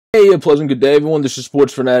Hey, a pleasant good day, everyone. This is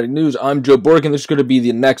Sports Fanatic News. I'm Joe Burke, and this is going to be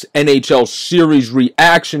the next NHL Series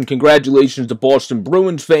reaction. Congratulations to Boston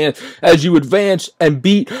Bruins fans as you advance and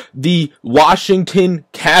beat the Washington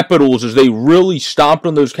Capitals as they really stomped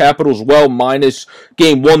on those Capitals well, minus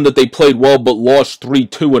Game 1 that they played well but lost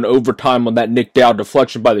 3-2 in overtime on that Nick Dowd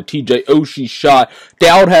deflection by the TJ Oshie shot.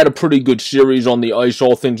 Dowd had a pretty good series on the ice,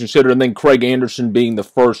 all things considered, and then Craig Anderson being the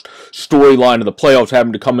first storyline of the playoffs,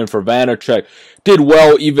 having to come in for Vanacek. Did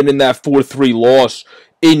well even in that 4-3 loss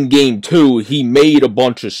in Game 2. He made a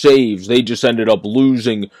bunch of saves. They just ended up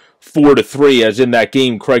losing 4-3, as in that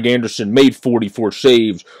game, Craig Anderson made 44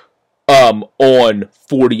 saves on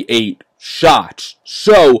 48 shots.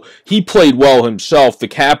 So, he played well himself. The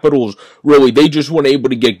Capitals, really, they just weren't able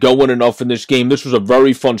to get going enough in this game. This was a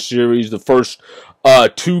very fun series. The first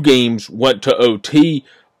two games went to OT,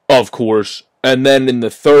 of course. And then in the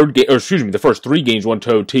the first three games went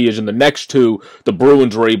to OT, as in the next two, the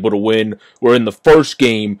Bruins were able to win, where in the first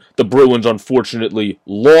game, the Bruins unfortunately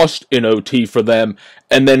lost in OT for them,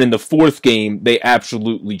 and then in the fourth game, they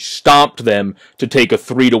absolutely stomped them to take a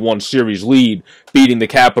 3-1 series lead, beating the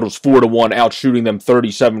Capitals 4-1, outshooting them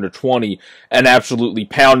 37-20, and absolutely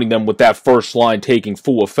pounding them with that first line taking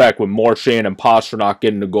full effect with Marchand and Pastrnak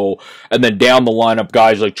getting a goal, and then down the lineup,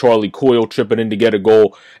 guys like Charlie Coyle chipping in to get a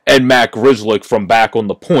goal, and Matt Grizzly from back on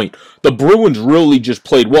the point. The Bruins really just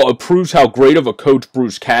played well. It proves how great of a coach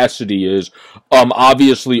Bruce Cassidy is.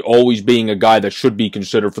 Obviously, always being a guy that should be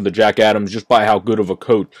considered for the Jack Adams just by how good of a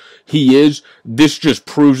coach he is. This just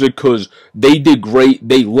proves it because they did great.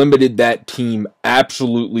 They limited that team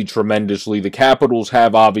absolutely tremendously. The Capitals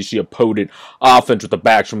have obviously a potent offense with the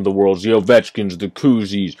backs from the world, the Ovechkins, the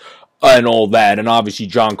Kuzis, and all that, and obviously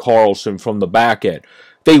John Carlson from the back end.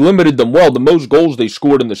 They limited them well. The most goals they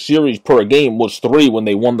scored in the series per game was 3 when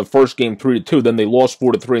they won the first game 3-2. Then they lost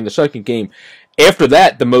 4-3 in the second game. After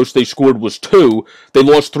that, the most they scored was 2. They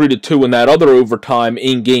lost 3-2 in that other overtime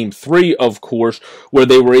in Game 3, of course, where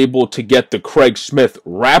they were able to get the Craig Smith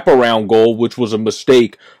wraparound goal, which was a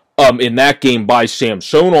mistake in that game by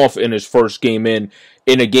Samsonov in his first game in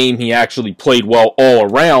a game he actually played well all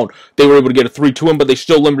around. They were able to get a 3-2 in, but they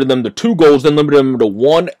still limited them to 2 goals, then limited them to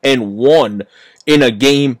 1-1 in a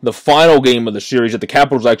game, the final game of the series, that the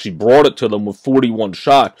Capitals actually brought it to them with 41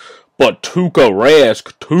 shots. But Tuukka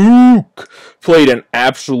Rask, played an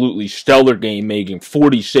absolutely stellar game, making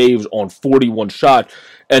 40 saves on 41 shots.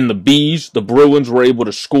 And the Bees, the Bruins, were able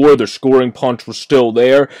to score. Their scoring punch was still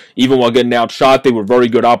there. Even while getting outshot, they were very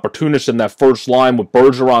good opportunists in that first line, with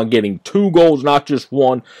Bergeron getting 2 goals, not just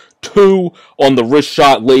 1. 2 on the wrist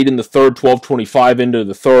shot late in the third, 12:25 into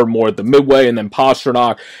the third, more at the midway, and then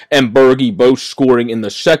Pastrnak and Berge both scoring in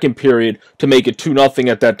the second period to make it 2-0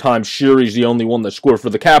 at that time. Sheary's the only one that scored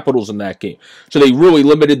for the Capitals in that game. So they really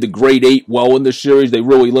limited the grade 8 well in this series. They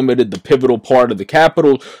really limited the pivotal part of the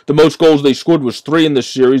Capitals. The most goals they scored was 3 in this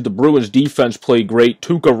series. The Bruins defense played great.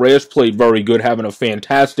 Tuukka Rask played very good, having a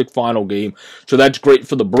fantastic final game. So that's great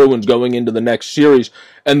for the Bruins going into the next series.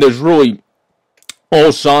 And there's really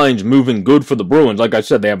all signs moving good for the Bruins. Like I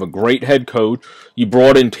said, they have a great head coach. You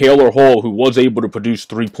brought in Taylor Hall, who was able to produce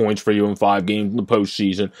 3 points for you in 5 games in the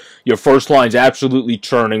postseason. Your first line's absolutely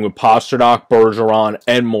churning with Pastrnak, Bergeron,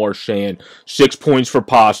 and Marchand. 6 points for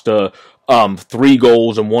Pasta, 3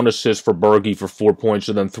 goals and 1 assist for Berge for 4 points,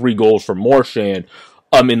 and then 3 goals for Marchand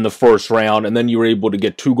in the first round, and then you were able to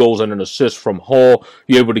get 2 goals and an assist from Hall.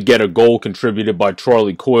 You were able to get a goal contributed by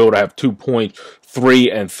Charlie Coyle to have 2 points,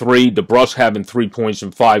 3 and 3. DeBrusk having 3 points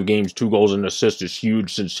in 5 games, 2 goals and an assist is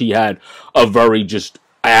huge, since he had a very just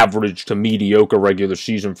average to mediocre regular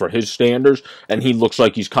season for his standards, and he looks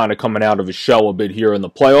like he's kind of coming out of his shell a bit here in the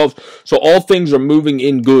playoffs. So all things are moving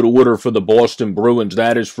in good order for the Boston Bruins,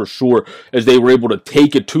 that is for sure, as they were able to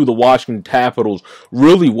take it to the Washington Capitals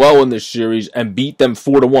really well in this series and beat them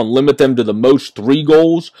 4-1, limit them to the most 3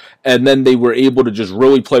 goals, and then they were able to just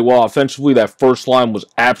really play well offensively. That first line was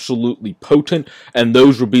absolutely potent, and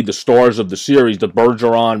those would be the stars of the series, the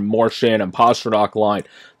Bergeron, Marchand, and Pastrnak line.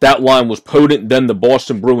 That line was potent. Then the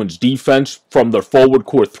Boston Bruins defense, from their forward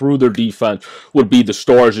core through their defense, would be the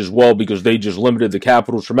stars as well, because they just limited the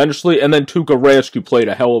Capitals tremendously. And then Tuukka Rask, who played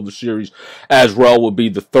a hell of a series as well, would be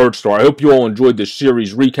the third star. I hope you all enjoyed this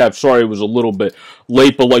series recap. Sorry it was a little bit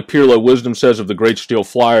late, but like Pirlo Wisdom says of the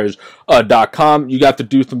GreatSteelFlyers.com, you got to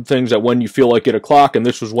do some things at when you feel like it o'clock, and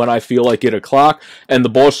this was when I feel like it o'clock. And the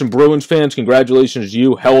Boston Bruins fans, congratulations to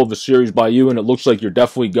you. Hell of a series by you, and it looks like you're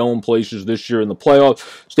definitely going places this year in the playoffs.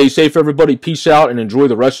 Stay safe, everybody. Peace out, and enjoy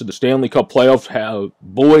the rest of the Stanley Cup playoffs.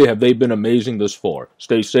 Boy, have they been amazing this far.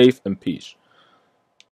 Stay safe, and peace.